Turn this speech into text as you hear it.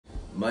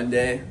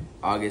Monday,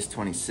 August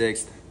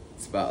 26th.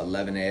 It's about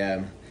 11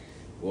 a.m.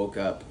 Woke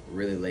up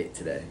really late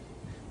today.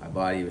 My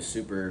body was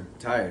super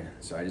tired,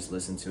 so I just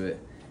listened to it.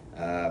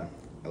 I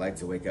like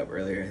to wake up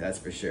earlier, that's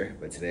for sure,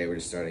 but today we're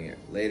just starting it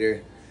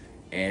later.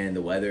 And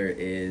the weather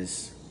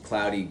is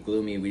cloudy,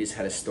 gloomy. We just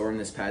had a storm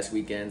this past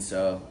weekend,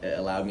 so it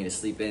allowed me to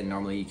sleep in.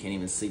 Normally you can't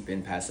even sleep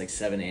in past like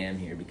 7 a.m.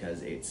 here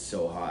because it's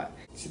so hot.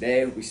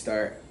 Today we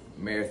start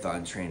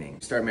marathon training.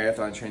 Start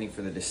marathon training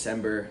for the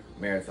December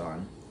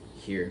marathon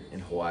here in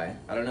Hawaii.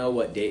 I don't know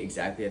what date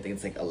exactly. I think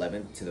it's like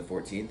 11th to the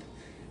 14th,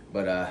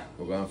 but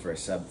we're going for a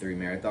sub 3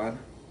 marathon,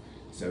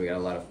 so we got a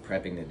lot of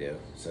prepping to do.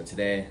 So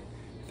today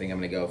I think I'm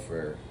gonna go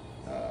for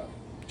try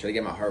to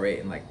get my heart rate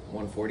in like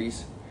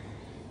 140s.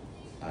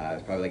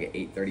 It's probably like an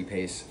 8:30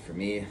 pace for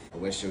me. I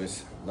wish it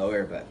was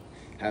lower, but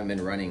I haven't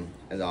been running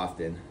as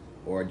often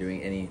or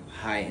doing any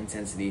high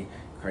intensity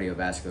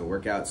cardiovascular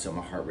workouts, so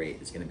my heart rate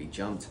is gonna be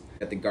jumped.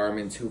 Got the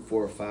Garmin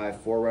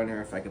 245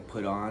 Forerunner. If I could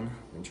put on,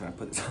 I'm trying to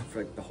put this on for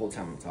like the whole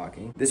time I'm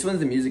talking. This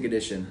one's the music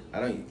edition. I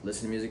don't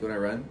listen to music when I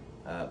run,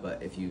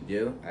 but if you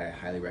do, I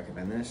highly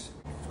recommend this.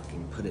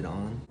 Fucking put it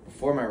on.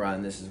 Before my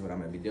run, this is what I'm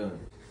gonna be doing.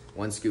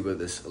 One scoop of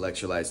this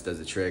electrolytes does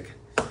the trick.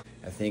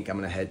 I think I'm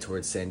gonna head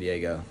towards San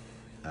Diego,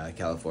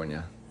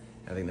 California.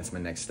 I think that's my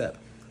next step.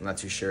 I'm not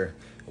too sure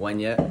when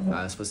yet.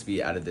 I'm supposed to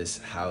be out of this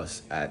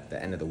house at the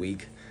end of the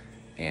week,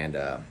 and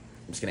I'm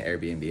just gonna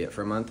Airbnb it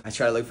for a month. I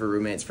try to look for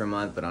roommates for a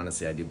month, but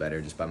honestly I do better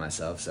just by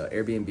myself. So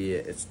Airbnb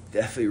it, it's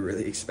definitely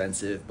really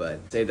expensive, but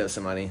saved up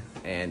some money,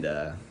 and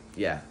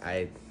yeah,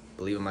 I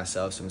believe in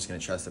myself, so I'm just gonna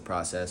trust the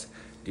process,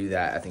 do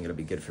that. I think it'll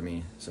be good for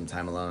me, some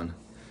time alone.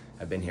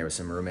 I've been here with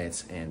some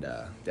roommates, and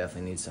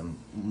definitely need some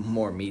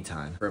more me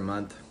time. For a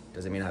month,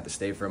 doesn't mean I have to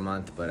stay for a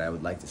month, but I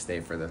would like to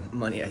stay for the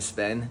money I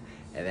spend,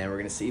 and then we're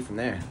gonna see from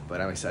there.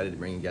 But I'm excited to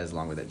bring you guys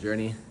along with that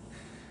journey.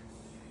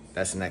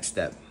 That's the next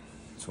step.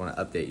 Just wanna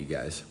update you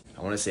guys.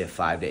 I wanna say a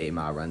 5 to 8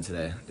 mile run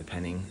today,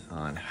 depending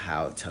on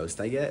how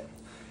toast I get.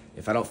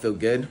 If I don't feel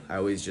good, I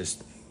always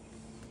just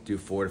do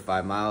 4 to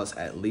 5 miles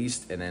at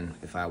least, and then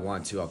if I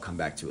want to, I'll come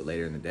back to it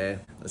later in the day.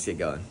 Let's get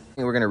going.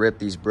 We're gonna rip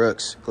these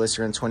Brooks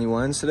Glycerin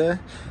 21s today.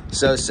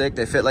 So sick,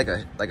 they fit like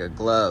a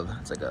glove.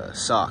 It's like a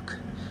sock.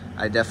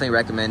 I definitely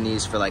recommend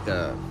these for like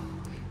a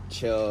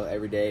chill,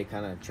 everyday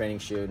kind of training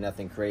shoe.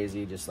 Nothing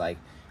crazy, just like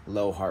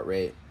low heart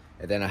rate.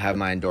 And then I have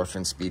my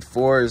Endorphin Speed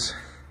 4s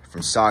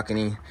from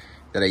Saucony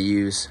that I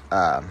use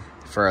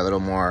for a little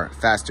more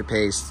faster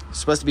pace. It's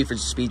supposed to be for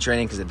speed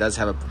training because it does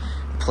have a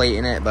plate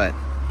in it, but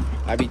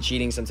I be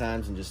cheating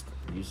sometimes and just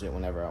use it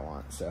whenever I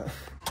want, so.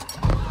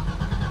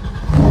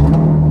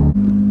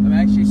 I'm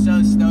actually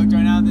so stoked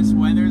right now. This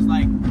weather's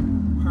like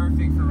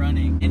perfect for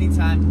running.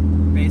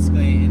 Anytime,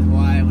 basically, in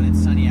Hawaii when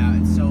it's sunny out,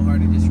 it's so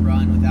hard to just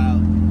run without,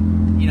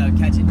 you know,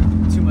 catching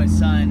too much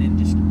sun and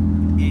just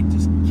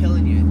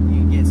killing you.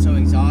 You get so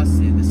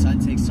exhausted. The sun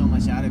takes so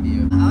much out of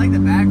you. I like the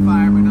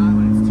backfire, but not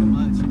when it's too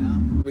much, you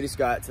know? We just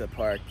got to the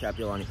park,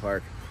 Kapiolani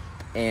Park,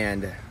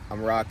 and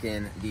I'm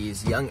rocking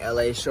these Young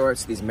LA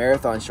shorts, these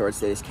marathon shorts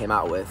they just came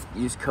out with.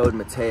 Use code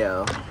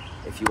Mateo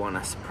if you want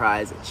a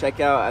surprise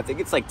checkout. I think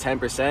it's like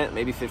 10%,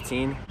 maybe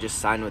 15. Just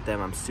sign with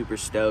them. I'm super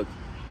stoked.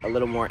 A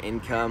little more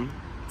income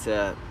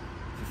to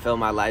fulfill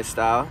my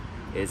lifestyle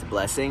is a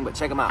blessing, but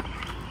check them out.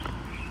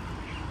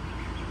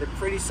 They're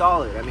pretty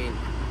solid. I mean,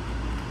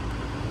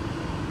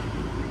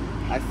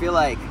 I feel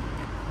like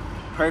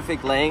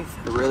perfect length,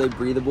 really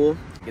breathable,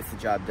 gets the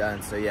job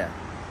done. So yeah,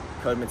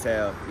 code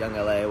Mateo, Young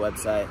LA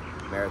website,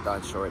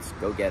 marathon shorts,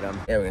 go get them.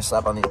 Yeah, we're gonna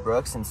slap on these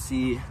Brooks and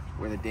see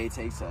where the day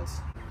takes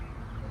us.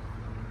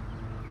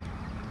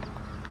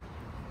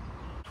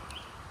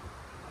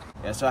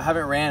 Yeah, so I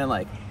haven't ran in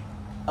like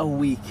a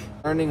week.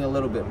 Learning a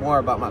little bit more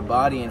about my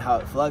body and how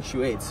it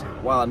fluctuates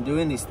while I'm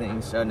doing these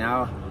things. So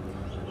now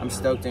I'm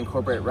stoked to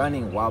incorporate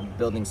running while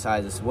building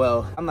size as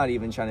well. I'm not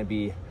even trying to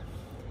be,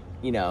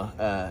 you know,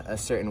 a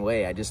certain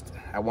way.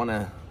 I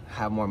wanna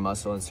have more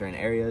muscle in certain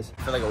areas.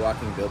 I feel like a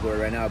walking billboard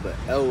right now, but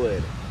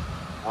Elwood,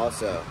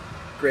 also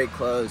great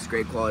clothes,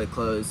 great quality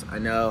clothes. I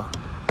know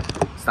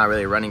it's not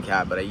really a running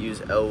cap, but I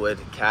use Elwood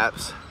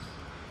caps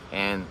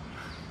and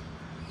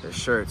their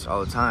shirts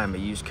all the time. I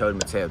use code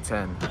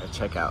Mateo10 at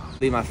checkout.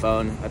 Leave my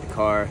phone at the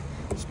car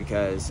just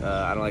because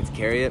I don't like to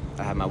carry it.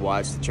 I have my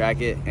watch to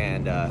track it,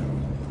 and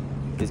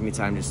gives me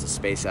time just to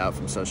space out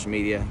from social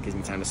media. Gives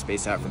me time to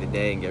space out for the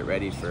day and get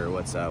ready for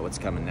what's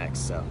coming next.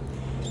 So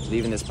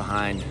leaving this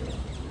behind.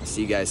 I'll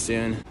see you guys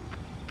soon.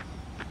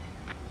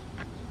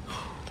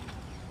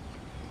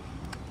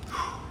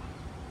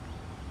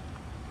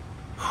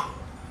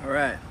 All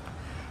right,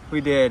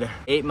 we did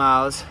 8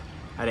 miles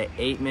at an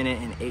 8-minute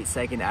and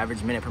 8-second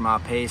average minute per mile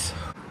pace.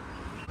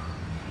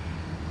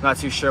 Not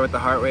too sure what the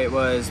heart rate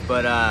was,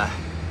 but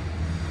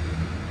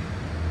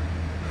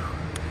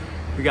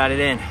we got it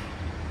in.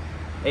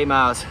 8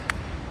 miles,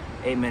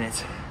 8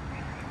 minutes,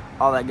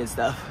 all that good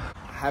stuff.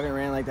 I haven't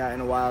ran like that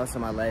in a while, so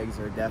my legs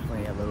are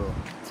definitely a little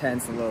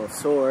tense, a little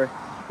sore.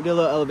 We did a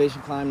little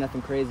elevation climb,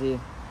 nothing crazy.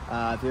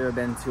 If you've ever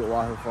been to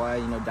Oahu,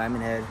 Hawaii, you know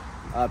Diamond Head,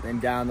 up and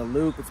down the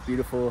loop, it's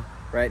beautiful.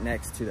 right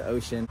next to the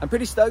ocean. I'm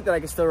pretty stoked that I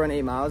can still run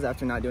 8 miles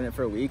after not doing it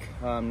for a week.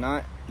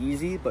 Not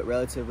easy, but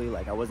relatively,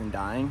 like, I wasn't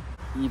dying.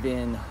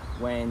 Even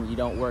when you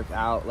don't work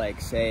out,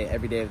 like, say,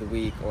 every day of the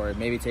week, or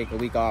maybe take a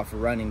week off for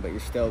running, but you're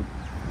still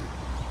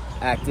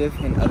active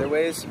in other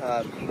ways,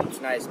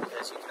 it's nice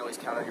because you can always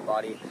count on your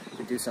body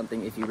to do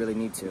something if you really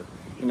need to.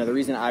 You know, the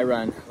reason I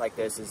run like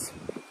this is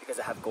because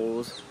I have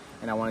goals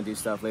and I want to do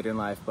stuff later in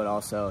life, but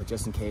also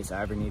just in case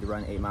I ever need to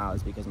run 8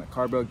 miles because my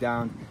car broke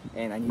down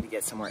and I need to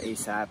get somewhere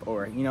ASAP,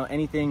 or, you know,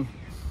 anything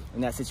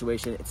in that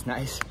situation. It's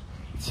nice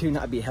to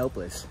not be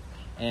helpless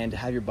and to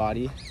have your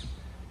body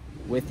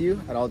with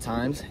you at all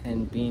times,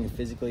 and being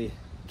physically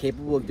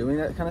capable of doing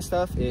that kind of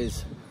stuff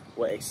is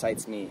what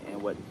excites me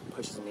and what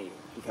pushes me,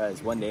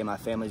 because one day my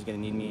family's gonna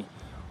need me,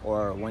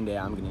 or one day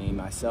I'm gonna need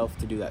myself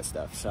to do that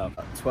stuff. So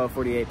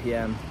 12:48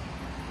 p.m.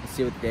 Let's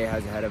see what the day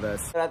has ahead of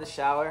us. Got out the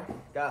shower,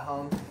 got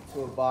home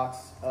to a box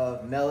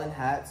of Melon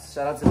hats.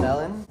 Shout out to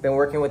Melon. Been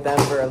working with them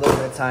for a little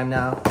bit of time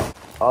now.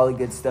 All the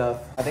good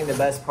stuff. I think the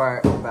best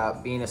part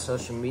about being a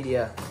social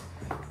media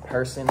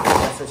person, if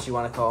that's what you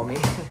want to call me,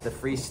 the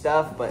free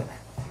stuff, but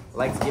I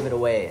like to give it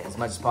away as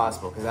much as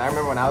possible. Because I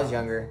remember when I was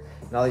younger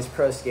and all these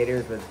pro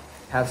skaters would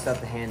have stuff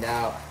to hand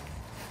out.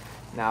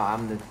 Now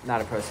I'm not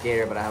a pro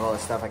skater, but I have all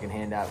this stuff I can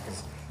hand out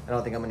because I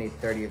don't think I'm gonna need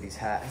 30 of these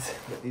hats.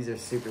 But these are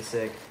super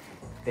sick.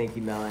 Thank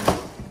you, Melon.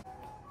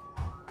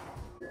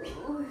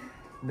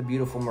 The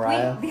beautiful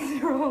Mariah. Wait,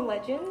 these are all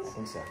legends? I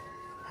think so.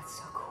 That's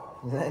so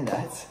cool. Isn't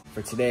that nuts?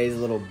 For today's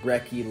little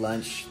brekkie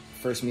lunch,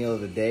 first meal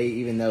of the day,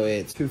 even though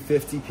it's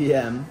 2:50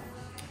 p.m.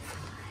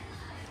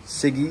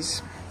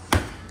 Siggies,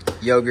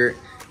 yogurt,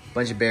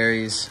 bunch of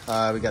berries.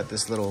 We got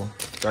this little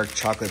dark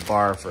chocolate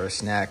bar for a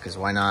snack, because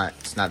why not?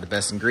 It's not the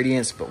best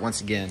ingredients, but once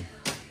again,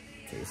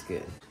 tastes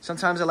good.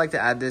 Sometimes I like to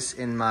add this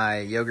in my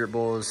yogurt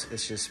bowls.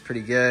 It's just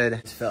pretty good.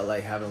 Just felt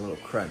like having a little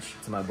crunch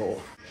to my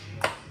bowl.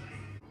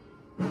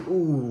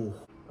 Ooh.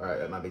 All right,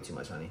 that might be too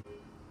much honey.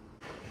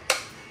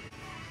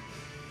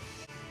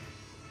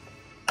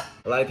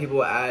 A lot of people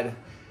will add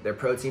their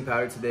protein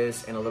powder to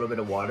this and a little bit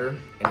of water,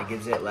 and it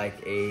gives it like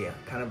a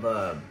kind of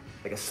a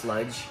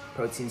sludge,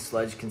 protein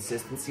sludge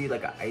consistency,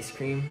 like an ice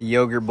cream.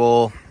 Yogurt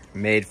bowl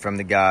made from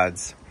the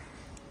gods.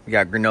 We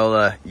got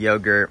granola,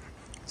 yogurt,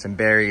 some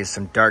berries,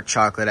 some dark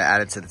chocolate I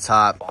added to the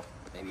top.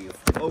 Maybe you,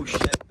 oh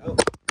shit, oh.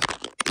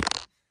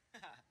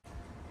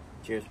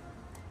 Cheers.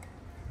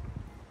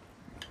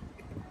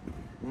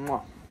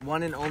 Mwah.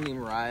 One and only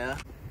Mariah.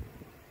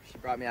 She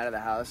brought me out of the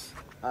house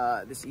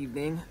this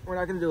evening. We're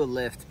not gonna do a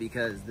lift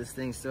because this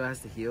thing still has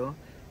to heal.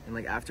 And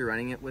like after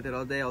running it with it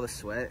all day, all the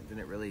sweat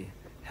didn't really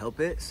help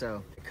it.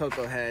 So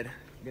cocoa head,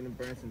 I'm gonna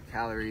burn some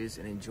calories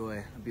and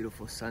enjoy a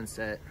beautiful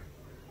sunset.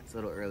 It's a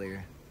little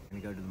earlier. I'm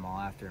gonna go to the mall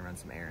after and run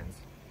some errands.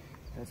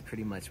 That's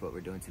pretty much what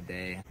we're doing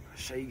today. I'll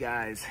show you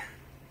guys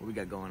what we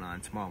got going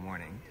on tomorrow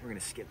morning. We're gonna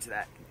skip to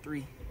that in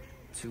 3,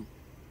 2,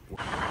 1.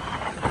 All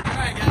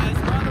right guys,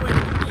 we're on the way to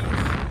the beach.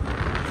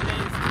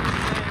 Today's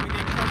Tuesday. We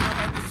did cocoa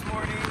head this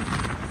morning.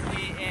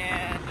 Me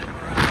and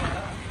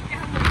Mariah.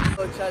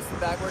 Little chest and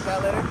back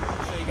workout later.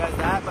 I'll show you guys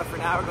that, but for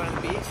now we're going to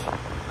the beach.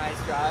 Nice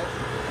drive.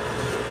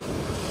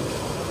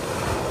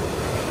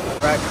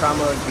 We're at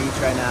Cromwell's Beach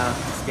right now.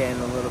 Just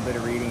getting a little bit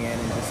of reading in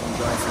and just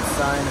enjoying some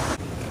sun.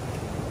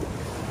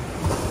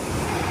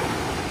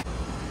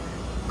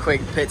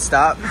 Quick pit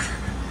stop.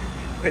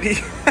 What do you...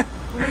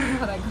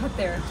 How I got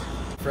there.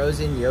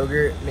 Frozen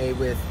yogurt made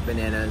with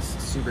bananas.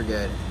 Super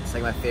good. It's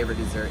like my favorite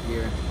dessert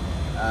here.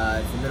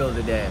 It's the middle of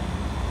the day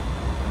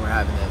and we're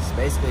having this.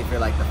 Basically for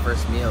like the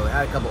first meal. We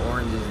had a couple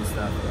oranges and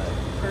stuff. But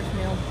First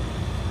meal.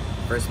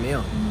 First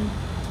meal.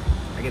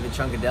 Mm-hmm. I get the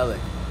Chunkadelic.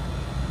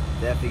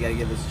 Definitely gotta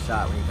give this a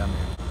shot when you come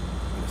here.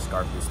 I'm gonna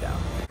scarf this down.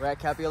 We're at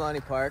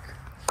Kapiolani Park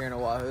here in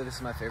Oahu. This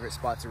is my favorite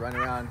spot to run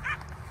around.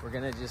 We're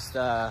gonna just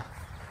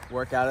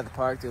work out at the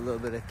park, do a little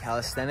bit of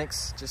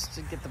calisthenics just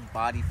to get the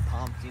body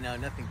pumped, you know,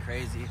 nothing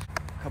crazy.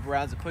 A couple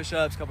rounds of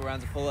push-ups, couple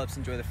rounds of pull-ups,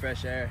 enjoy the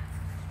fresh air.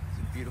 It's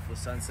a beautiful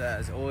sunset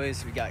as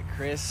always. We got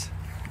Chris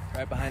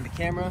right behind the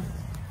camera.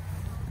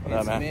 What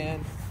up,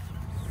 man?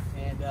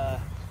 And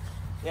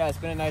yeah, it's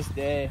been a nice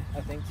day.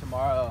 I think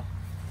tomorrow,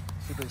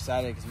 super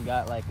excited because we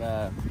got like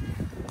a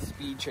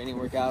speed training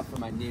workout for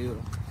my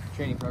new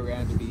training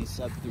program to be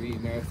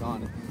sub-3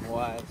 marathon in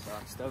Hawaii, so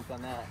I'm stoked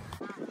on that.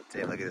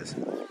 Damn, look at this.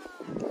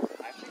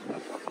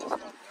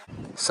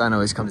 Sun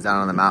always comes down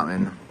on the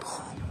mountain.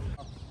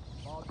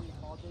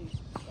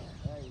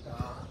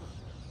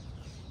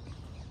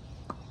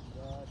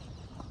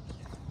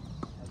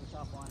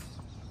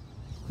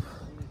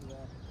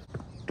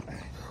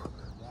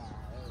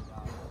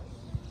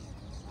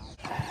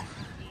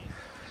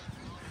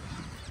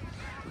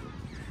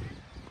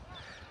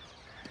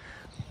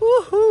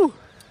 Woohoo!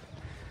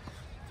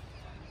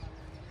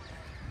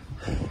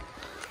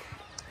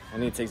 I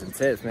need to take some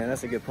tips, man.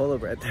 That's a good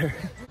pull-up right there.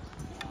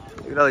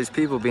 Look at all these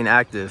people being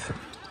active.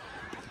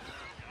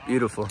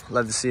 Beautiful.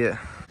 Love to see it.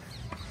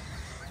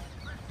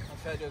 I'll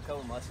try to do a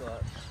couple muscle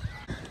ups.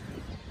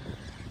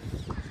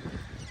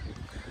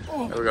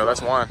 Oh. There we go.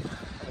 That's one.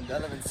 I've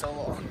done them in so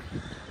long.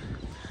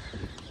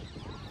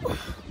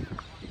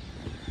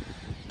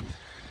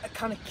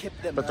 kind of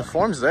kipped them But up. the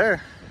form's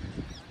there.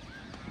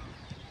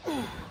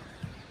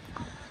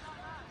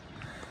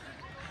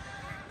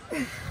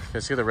 Okay,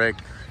 see the rake.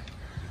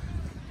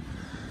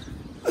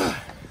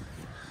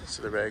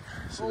 See the rake.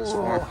 See this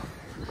form.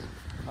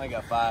 I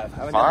got 5. I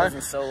haven't Five? done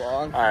this in so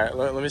long. All right,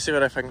 let me see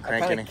what if I can I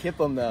crank kind any. of kip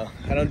them though.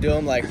 I don't do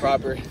them like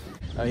proper.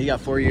 Oh, he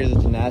got 4 years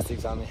of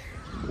gymnastics on me.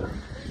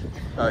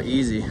 Oh,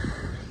 easy.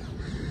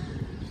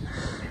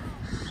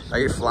 Oh,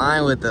 you're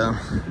flying with them.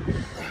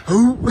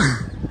 Ooh.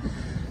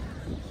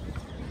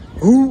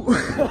 Ooh.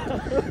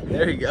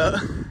 There you go.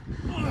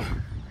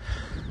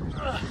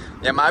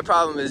 Yeah, my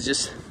problem is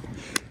just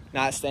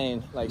not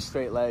staying like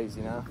straight legs,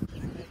 you know?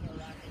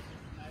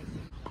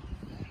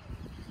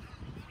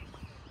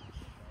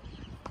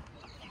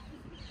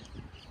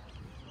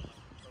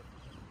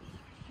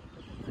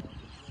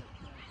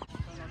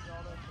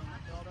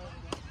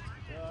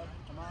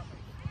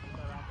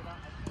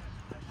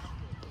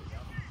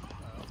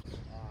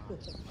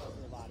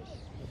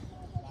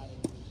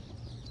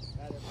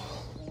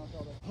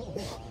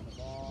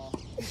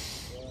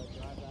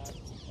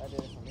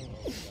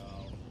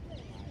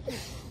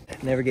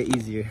 Never get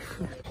easier.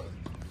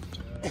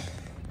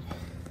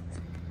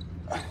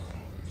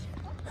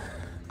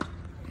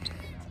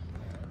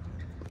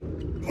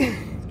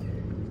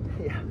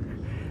 Yeah.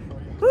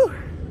 Woo.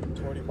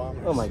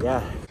 Oh my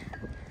God.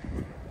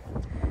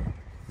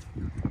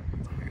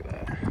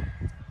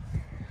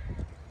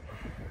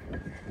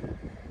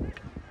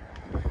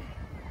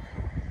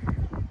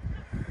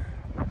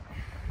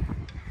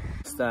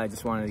 I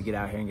just wanted to get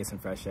out here and get some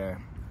fresh air.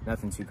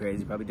 Nothing too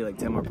crazy. Probably do like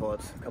 10 more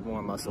pull-ups, a couple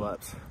more muscle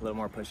ups, a little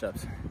more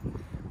push-ups.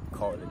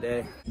 Call it a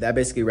day. That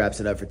basically wraps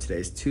it up for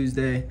today's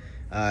Tuesday.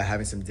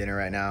 Having some dinner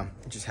right now.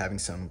 Just having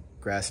some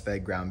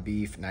grass-fed ground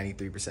beef,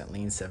 93%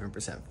 lean,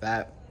 7%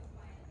 fat,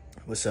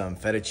 with some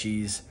feta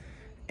cheese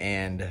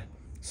and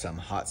some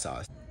hot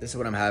sauce. This is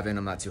what I'm having.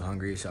 I'm not too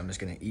hungry, so I'm just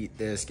gonna eat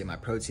this, get my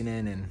protein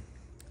in, and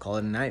call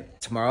it a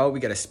night. Tomorrow we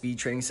got a speed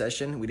training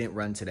session. We didn't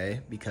run today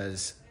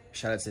because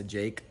shout out to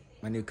Jake,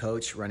 my new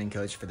coach, running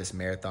coach for this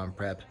marathon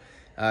prep.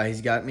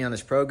 He's got me on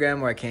this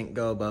program where I can't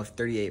go above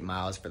 38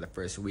 miles for the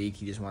first week.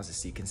 He just wants to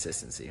see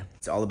consistency.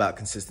 It's all about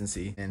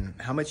consistency and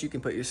how much you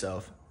can put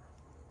yourself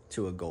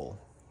to a goal.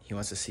 He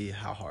wants to see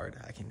how hard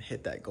I can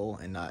hit that goal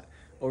and not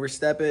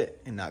overstep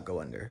it and not go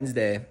under.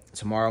 Wednesday,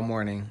 tomorrow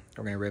morning,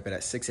 we're gonna rip it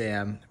at 6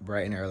 a.m.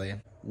 bright and early.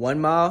 1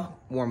 mile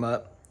warm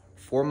up,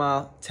 4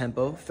 mile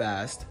tempo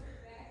fast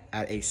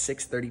at a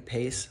 6:30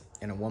 pace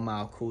and a 1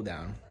 mile cool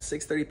down.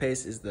 6:30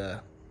 pace is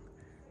the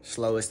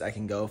slowest I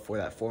can go for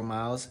that 4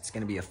 miles. It's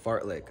gonna be a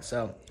fartlek.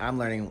 So I'm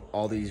learning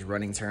all these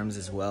running terms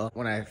as well.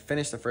 When I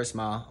finish the first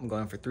mile, I'm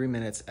going for 3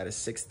 minutes at a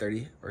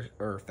 6:30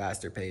 or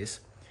faster pace,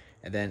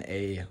 and then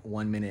a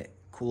 1 minute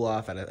cool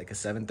off at like a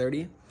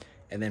 7:30,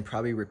 and then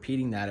probably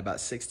repeating that about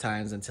 6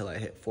 times until I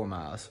hit 4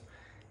 miles.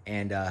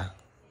 And I'm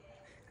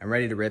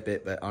ready to rip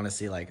it, but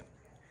honestly, like,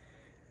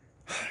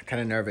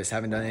 kind of nervous.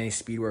 Haven't done any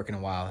speed work in a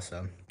while, so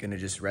I'm gonna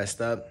just rest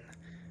up,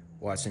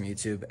 watch some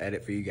YouTube,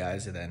 edit for you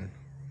guys, and then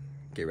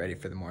get ready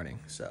for the morning.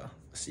 So I'll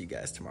see you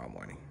guys tomorrow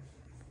morning.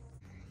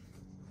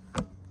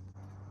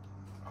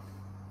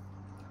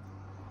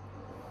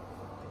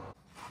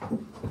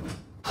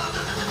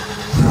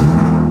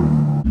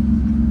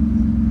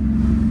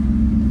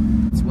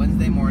 It's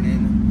Wednesday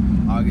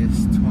morning,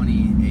 August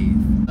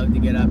 28th. I like to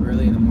get up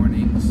early in the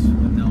mornings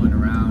with no one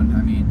around.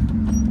 I mean,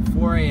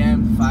 4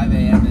 a.m. 5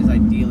 a.m. is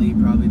ideally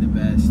probably the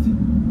best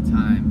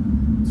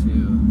time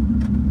to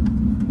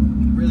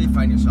really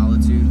find your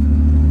solitude.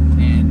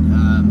 And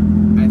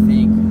I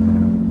think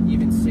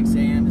even 6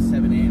 a.m. to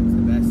 7 a.m. is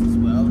the best as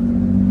well.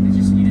 It's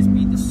just, you just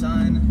beat the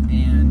sun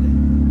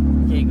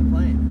and you can't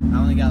complain. I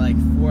only got like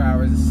 4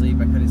 hours of sleep.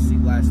 I couldn't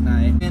sleep last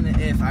night. And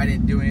if I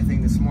didn't do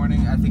anything this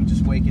morning, I think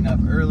just waking up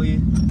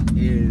early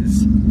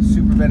is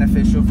super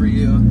beneficial for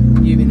you.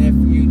 Even if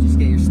you just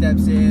get your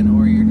steps in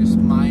or you're just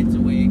mind's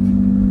awake,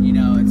 you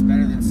know, it's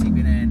better than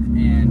sleeping in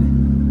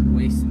and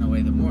wasting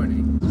away the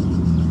morning.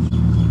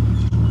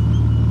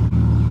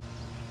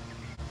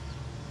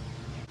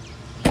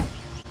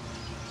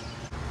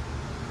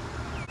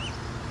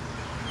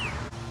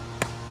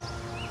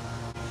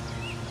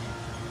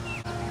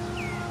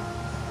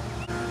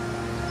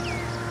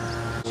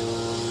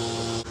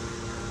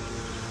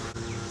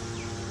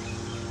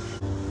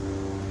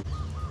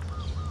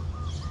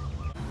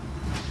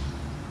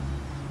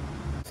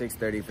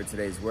 6:30 for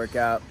today's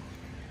workout.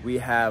 We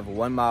have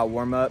 1 mile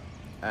warm up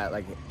at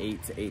like an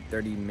 8 to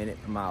 8:30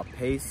 minute per mile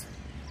pace.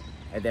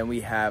 And then we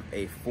have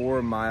a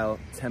 4 mile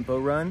tempo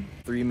run,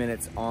 3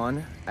 minutes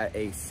on at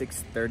a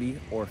 6:30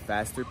 or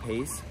faster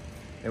pace.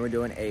 Then we're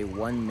doing a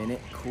 1 minute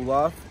cool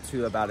off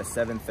to about a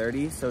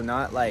 7:30. So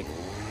not like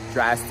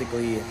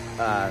drastically,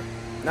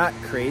 not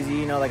crazy,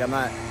 you know, like I'm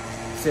not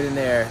sitting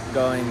there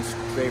going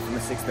straight from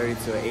a 6:30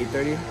 to an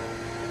 8:30,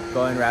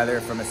 going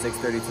rather from a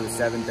 6:30 to a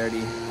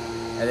 7:30.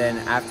 And then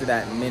after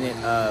that minute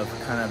of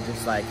kind of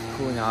just like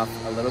cooling off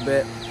a little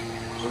bit,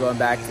 we're going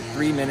back to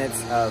 3 minutes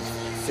of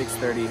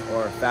 6:30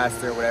 or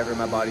faster, whatever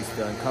my body's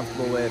feeling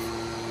comfortable with.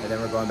 And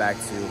then we're going back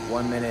to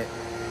 1 minute.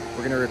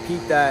 We're gonna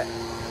repeat that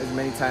as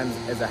many times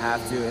as I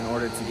have to in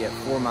order to get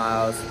 4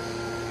 miles.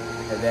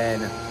 And then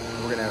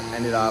we're gonna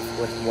end it off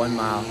with 1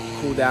 mile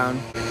cool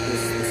down.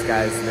 This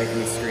guy's making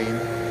me scream.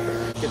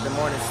 Get the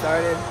morning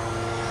started.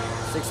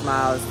 6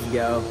 miles to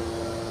go.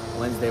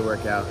 Wednesday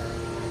workout.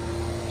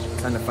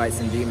 Time to fight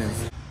some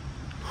demons.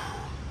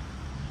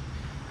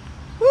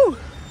 Woo!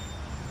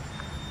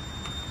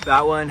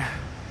 That one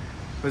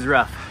was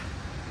rough.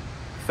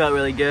 Felt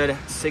really good.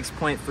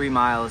 6.3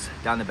 miles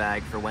down the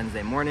bag for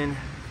Wednesday morning.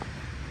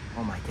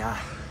 Oh my God.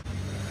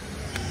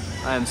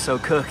 I am so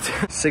cooked.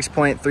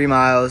 6.3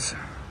 miles.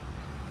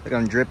 Like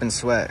I'm dripping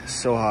sweat.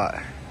 So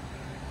hot.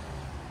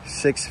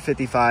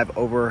 6:55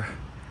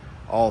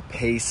 overall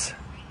pace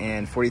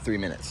and 43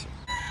 minutes.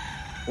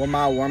 1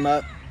 mile warm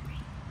up.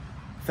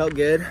 Felt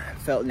good.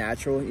 Felt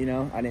natural, you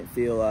know. I didn't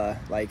feel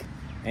like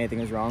anything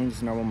was wrong.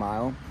 Just a normal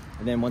mile.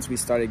 And then once we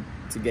started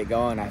to get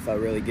going, I felt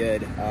really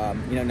good.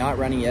 You know, not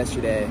running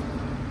yesterday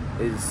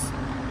is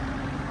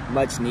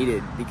much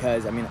needed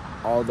because, I mean,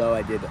 although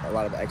I did a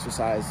lot of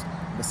exercise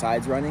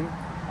besides running,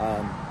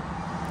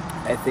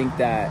 I think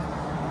that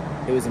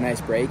it was a nice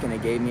break and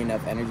it gave me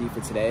enough energy for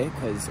today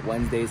because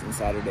Wednesdays and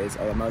Saturdays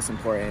are the most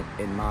important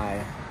in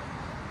my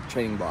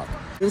training block.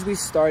 As soon as we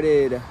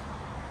started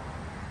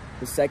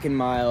the second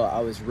mile, I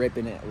was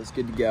ripping it. It was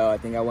good to go. I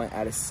think I went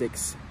at a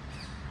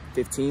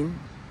 6:15.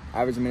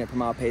 Average minute per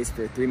mile pace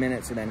for 3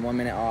 minutes and then 1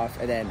 minute off,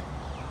 and then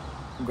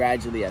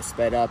gradually I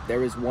sped up.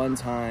 There was one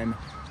time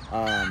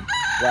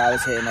where I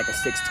was hitting like a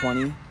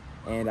 6:20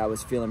 and I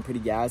was feeling pretty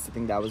gassed. I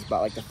think that was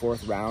about like the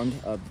 4th round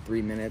of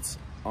 3 minutes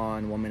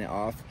on 1 minute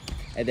off.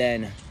 And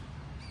then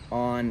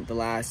on the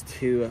last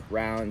 2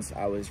 rounds,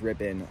 I was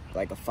ripping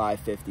like a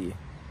 5:50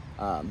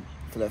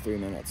 for the 3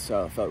 minutes.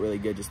 So it felt really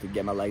good just to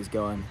get my legs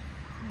going,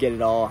 get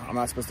it all. I'm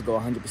not supposed to go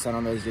 100%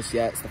 on those just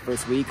yet. It's the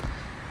first week.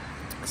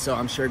 So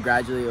I'm sure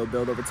gradually it'll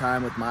build over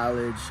time with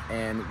mileage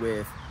and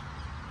with,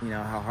 you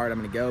know, how hard I'm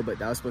gonna go. But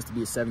that was supposed to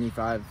be a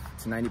 75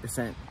 to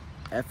 90%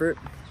 effort.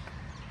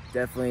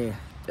 Definitely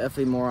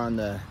more on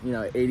the, you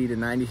know, 80 to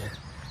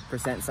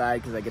 90%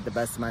 side because I get the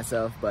best of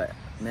myself. But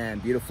man,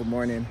 beautiful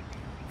morning,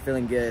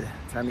 feeling good.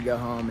 Time to go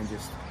home and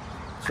just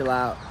chill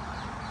out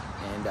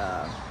and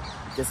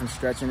get some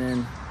stretching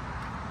in,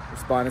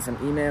 respond to some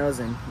emails,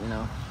 and, you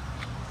know,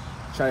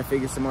 try to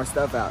figure some more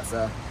stuff out.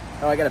 So,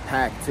 oh, I got to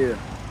pack too.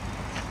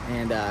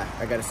 And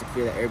I got to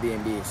secure the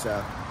Airbnb,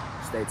 so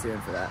stay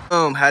tuned for that.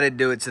 Boom, had to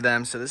do it to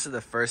them. So this is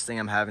the first thing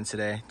I'm having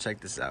today.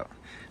 Check this out.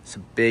 It's a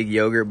big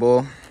yogurt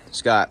bowl.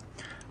 It's got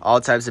all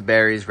types of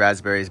berries,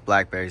 raspberries,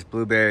 blackberries,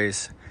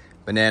 blueberries,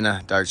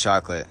 banana, dark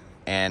chocolate.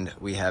 And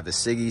we have the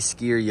Siggy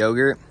Skier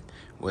yogurt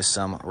with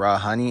some raw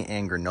honey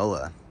and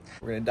granola.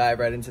 We're gonna dive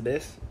right into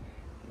this.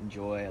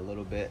 Enjoy a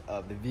little bit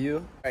of the view.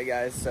 All right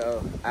guys,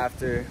 so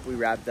after we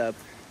wrapped up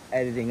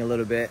editing a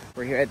little bit,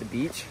 we're here at the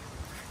beach.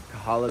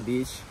 Kahala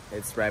Beach.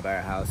 It's right by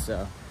our house,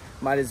 so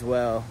might as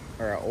well,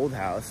 or our old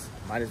house,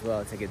 might as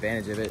well take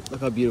advantage of it.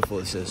 Look how beautiful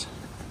this is.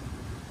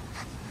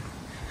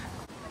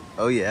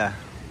 Oh yeah,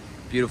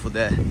 beautiful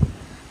day.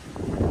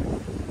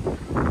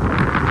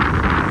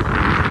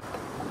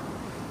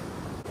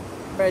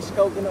 Fresh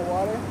coconut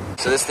water.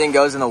 So this thing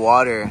goes in the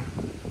water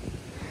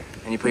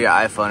and you put your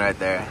iPhone right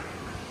there.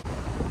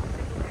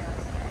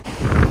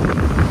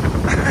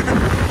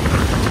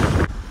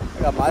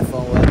 I got my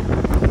phone wet.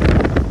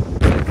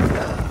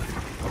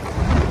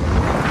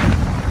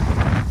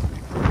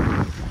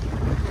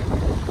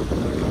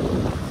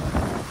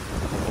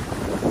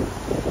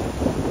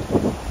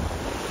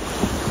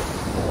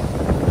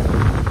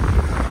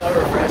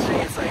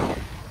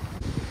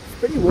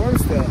 Pretty warm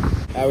still.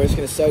 We're just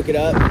gonna soak it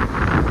up.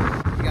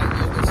 We got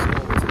yoga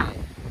school tonight.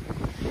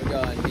 We're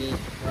going, me,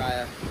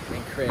 Mariah,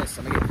 and Chris.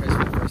 I'm gonna get Chris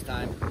for the first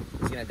time.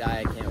 He's gonna die,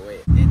 I can't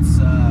wait. It's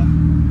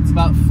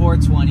about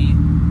 4:20.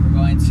 We're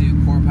going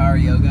to Core Power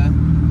Yoga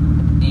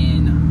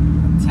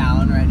in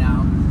town right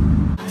now.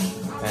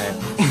 Alright,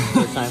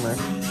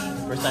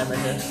 first timer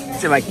here.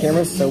 See, my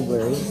camera's so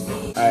blurry.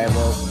 Alright,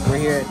 well, we're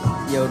here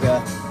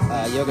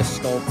at yoga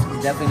sculpt.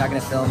 We're definitely not gonna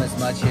film as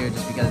much here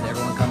just because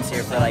everyone comes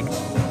here for like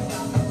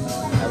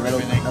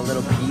a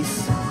little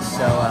piece.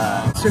 So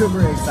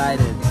super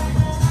excited.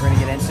 We're gonna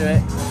get into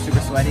it. Super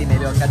sweaty.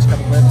 Maybe I'll catch a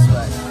couple clips,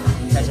 but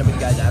catch up with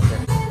you guys after.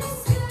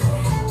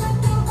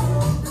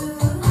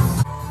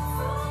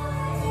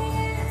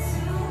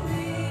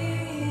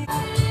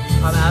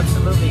 I'm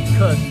absolutely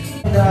cooked.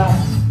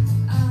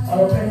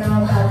 Open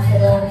up,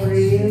 exhale,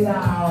 breathe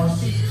out.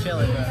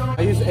 Chilling, bro.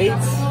 I use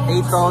 8s.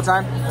 8s the whole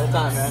time? Whole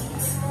time, man.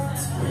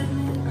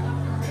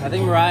 I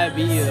think Mariah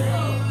beat you.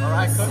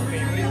 Mariah cooked me.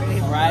 What do you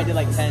mean? Mariah did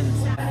like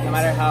 10s. No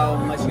matter how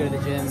much you go to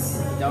the gym,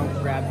 don't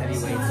grab heavy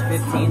weights.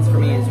 15s for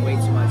me is way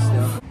too much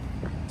still.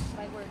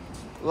 Light work.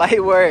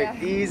 Light work,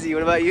 Yeah. easy.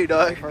 What about you,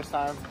 dog? First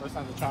time's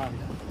a charm.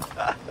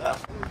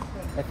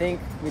 I think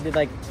we did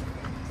like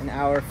an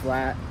hour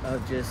flat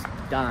of just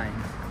dying.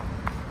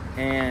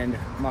 And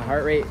my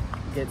heart rate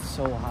gets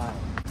so high.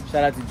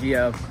 Shout out to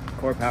Gio,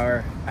 Core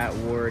Power at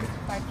Ward.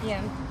 5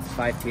 p.m.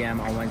 5 p.m.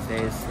 on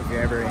Wednesdays if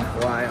you're ever in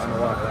Hawaii on the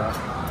walkabout.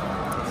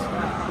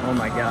 Oh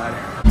my God.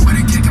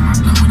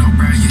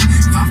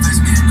 Sometimes it's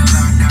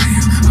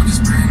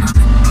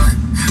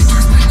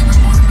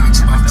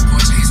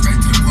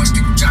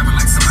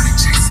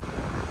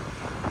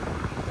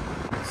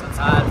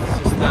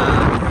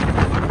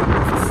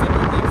just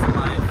simple things in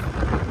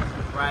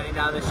life. Riding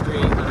down the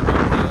street on a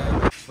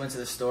moped. Just went to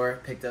the store,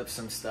 picked up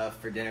some stuff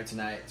for dinner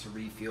tonight to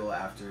refuel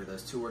after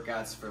those 2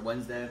 workouts for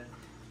Wednesday.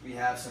 We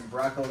have some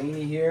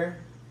broccolini here.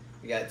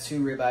 We got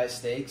 2 ribeye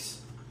steaks,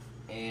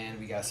 and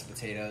we got some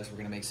potatoes. We're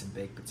gonna make some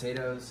baked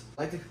potatoes.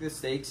 I like to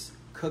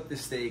cook the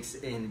steaks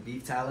in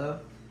beef tallow,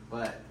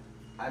 but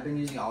I've been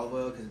using olive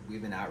oil because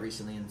we've been out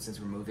recently, and since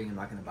we're moving, I'm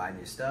not gonna buy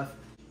new stuff.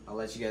 I'll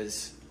let you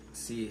guys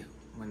see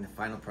when the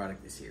final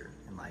product is here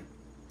in like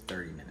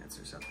 30 minutes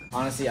or something.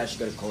 Honestly, I should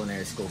go to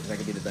culinary school because I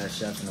could be the best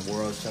chef in the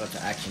world. Shout out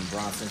to Action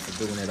Bronson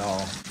for doing it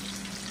all.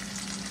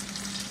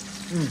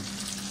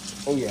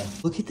 Oh yeah.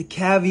 Look at the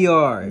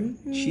caviar.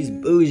 She's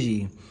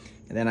bougie.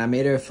 And then I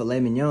made her a filet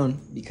mignon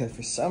because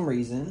for some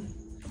reason,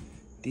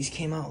 these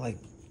came out like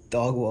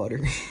dog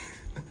water.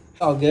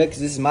 All good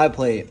because this is my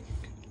plate.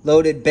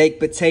 Loaded baked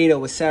potato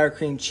with sour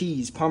cream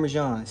cheese,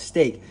 Parmesan,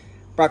 steak,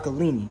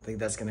 broccolini. I think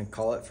that's gonna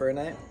call it for a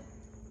night.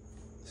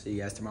 See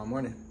you guys tomorrow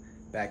morning.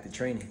 Back to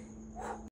training.